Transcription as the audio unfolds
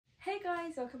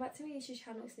guys, welcome back to my YouTube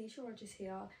channel. It's thenisharodgers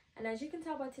here, and as you can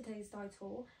tell by today's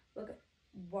title,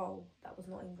 whoa, that was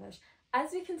not English.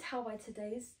 As you can tell by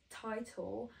today's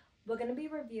title, we're going to be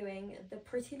reviewing the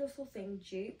pretty little thing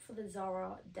dupe for the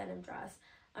ZARA denim dress.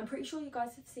 I'm pretty sure you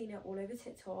guys have seen it all over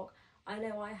TikTok. I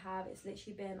know I have. It's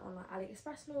literally been on like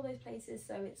AliExpress and all those places,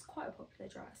 so it's quite a popular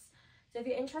dress. So if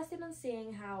you're interested in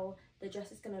seeing how the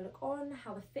dress is going to look on,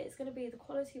 how the fit is going to be, the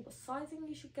quality, what sizing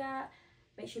you should get,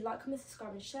 make sure you like, comment,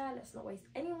 subscribe and share. Let's not waste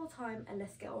any more time and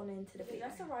let's get on into the video.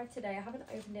 The dress arrived today. I haven't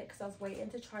opened it because I was waiting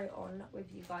to try it on with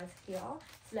you guys here.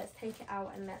 So let's take it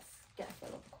out and let's get a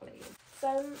feel of the quality.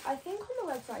 So I think on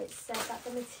the website it said that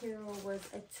the material was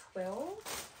a twill.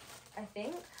 I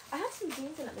think I have some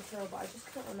jeans in that material, but I just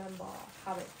couldn't remember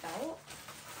how it felt.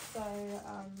 So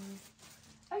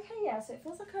okay, yeah, so it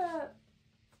feels like a,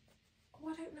 oh,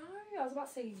 I don't know, I was about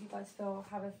to say, you guys feel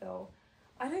how I feel.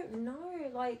 I don't know,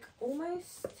 like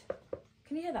almost,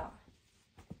 can you hear that?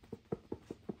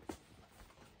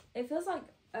 It feels like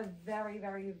a very,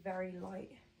 very, very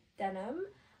light denim.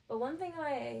 But one thing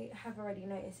I have already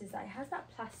noticed is that it has that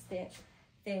plastic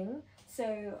thing.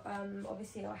 So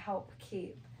obviously it'll help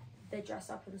keep the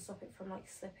dress up and stop it from like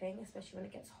slipping, especially when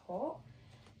it gets hot.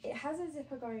 It has a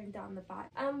zipper going down the back.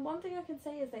 And one thing I can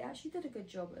say is they actually did a good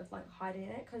job of like hiding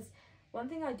it, because one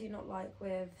thing I do not like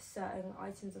with certain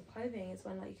items of clothing is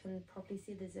when like you can properly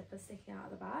see the zipper sticking out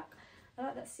of the back. I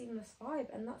like that seamless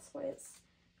vibe, and that's what it's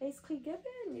basically given.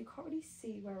 You can't really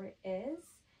see where it is.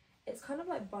 It's kind of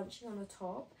like bunching on the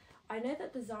top. I know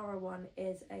that the ZARA one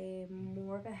is a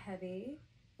more of a heavy,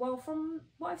 well, from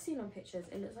what I've seen on pictures,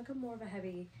 it looks like a more of a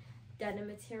heavy denim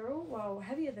material, well,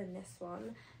 heavier than this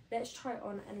one. Let's try it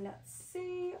on and let's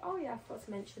see. Oh yeah, I forgot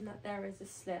to mention that there is a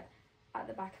slit at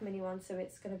the back of mini one, so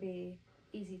it's going to be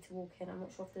easy to walk in. I'm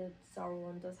not sure if the ZARA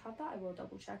one does have that. I will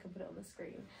double check and put it on the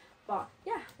screen. But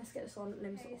yeah, let's get this on.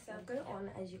 Let me so I've got it on,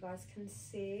 as you guys can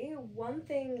see. One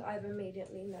thing I've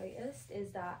immediately noticed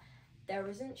is that there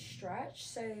isn't stretch,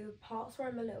 so parts where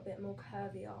I'm a little bit more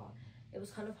curvier, it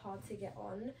was kind of hard to get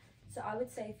on. So I would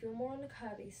say if you're more on the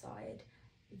curvy side,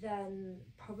 then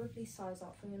probably size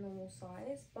up from your normal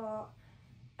size. But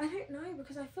I don't know,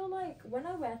 because I feel like when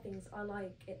I wear things, I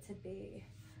like it to be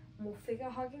more figure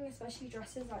hugging, especially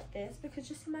dresses like this, because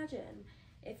just imagine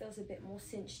it feels a bit more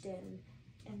cinched in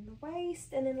the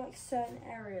waist and in like certain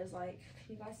areas. Like,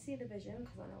 can you guys see the vision?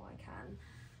 Because I know I can.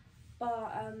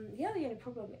 But yeah, the only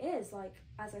problem is, like,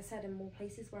 as I said, in more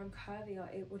places where I'm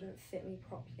curvier, it wouldn't fit me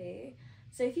properly.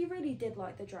 So if you really did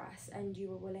like the dress and you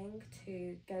were willing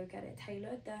to go get it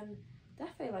tailored, then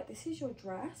definitely, like, this is your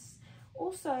dress.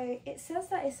 Also, it says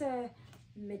that it's a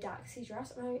mid-axi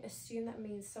dress, and I assume that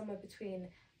means somewhere between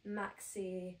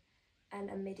maxi and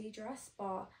a midi dress,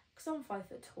 but because I'm 5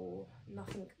 foot tall,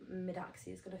 nothing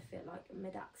mid-axi is going to fit like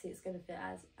mid-axi is going to fit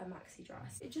as a maxi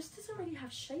dress. It just doesn't really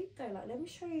have shape though. Like, let me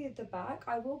show you the back.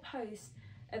 I will post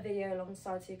a video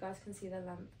alongside so you guys can see the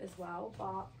length as well,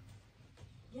 but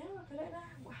yeah, I don't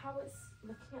know how it's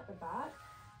looking at the back.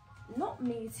 Not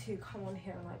me to come on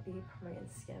here and like be promoting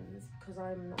Skims, because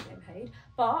I'm not getting paid,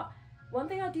 but one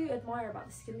thing I do admire about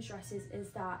the Skims dresses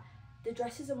is that the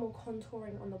dresses are more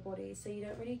contouring on the body, so you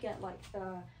don't really get like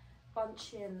the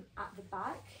bunching at the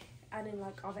back and in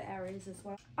like other areas as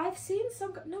well. I've seen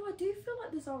some, no, I do feel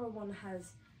like the ZARA one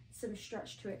has some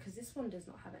stretch to it, because this one does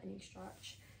not have any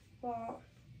stretch. But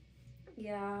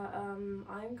yeah,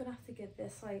 I'm gonna have to give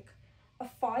this like a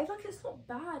 5. Like, it's not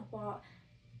bad, but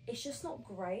it's just not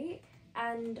great.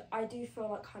 And I do feel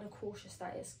like kind of cautious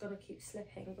that it's gonna keep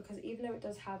slipping, because even though it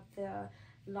does have the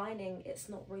lining, it's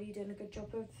not really doing a good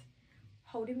job of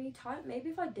holding me tight.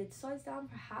 Maybe if I did size down,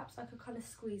 perhaps I could kind of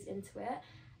squeeze into it,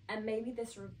 and maybe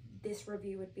this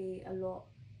review would be a lot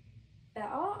better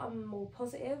and more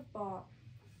positive. But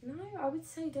no, I would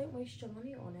say don't waste your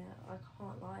money on it. I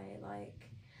can't lie. Like,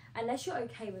 unless you're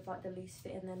okay with like the loose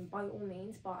fitting, then by all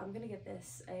means. But I'm gonna give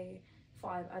this a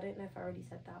 5. I don't know if I already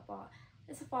said that, but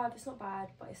it's a 5. It's not bad,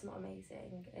 but it's not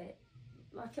amazing.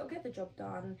 It'll get the job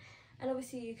done. And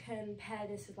obviously you can pair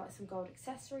this with like some gold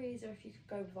accessories, or if you could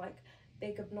go with like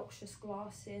big obnoxious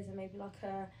glasses and maybe like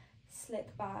a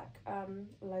slick back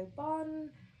low bun,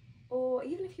 or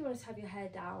even if you wanted to have your hair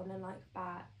down and like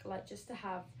back, like just to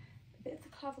have a bit of the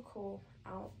clavicle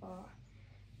out. But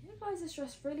yeah guys, this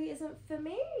dress really isn't for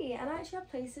me, and I actually have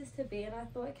places to be, and I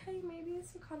thought, okay, maybe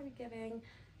this will kind of be giving.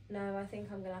 No, I think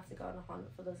I'm gonna have to go on a hunt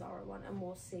for the ZARA one, and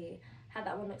we'll see how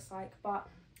that one looks like. But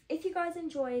if you guys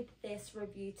enjoyed this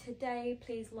review today,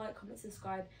 please like, comment,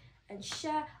 subscribe and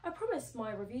share. I promise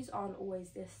my reviews aren't always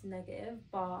this negative,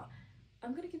 but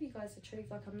I'm gonna give you guys the truth.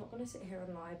 Like, I'm not gonna sit here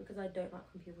and lie, because I don't like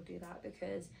when people do that,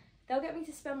 because they'll get me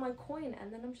to spend my coin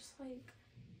and then I'm just like,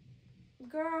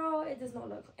 girl, it does not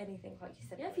look anything like you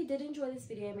said. Yeah, if you did enjoy this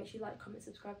video, make sure you like, comment,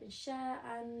 subscribe and share,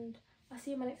 and I'll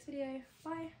see you in my next video.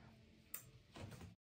 Bye.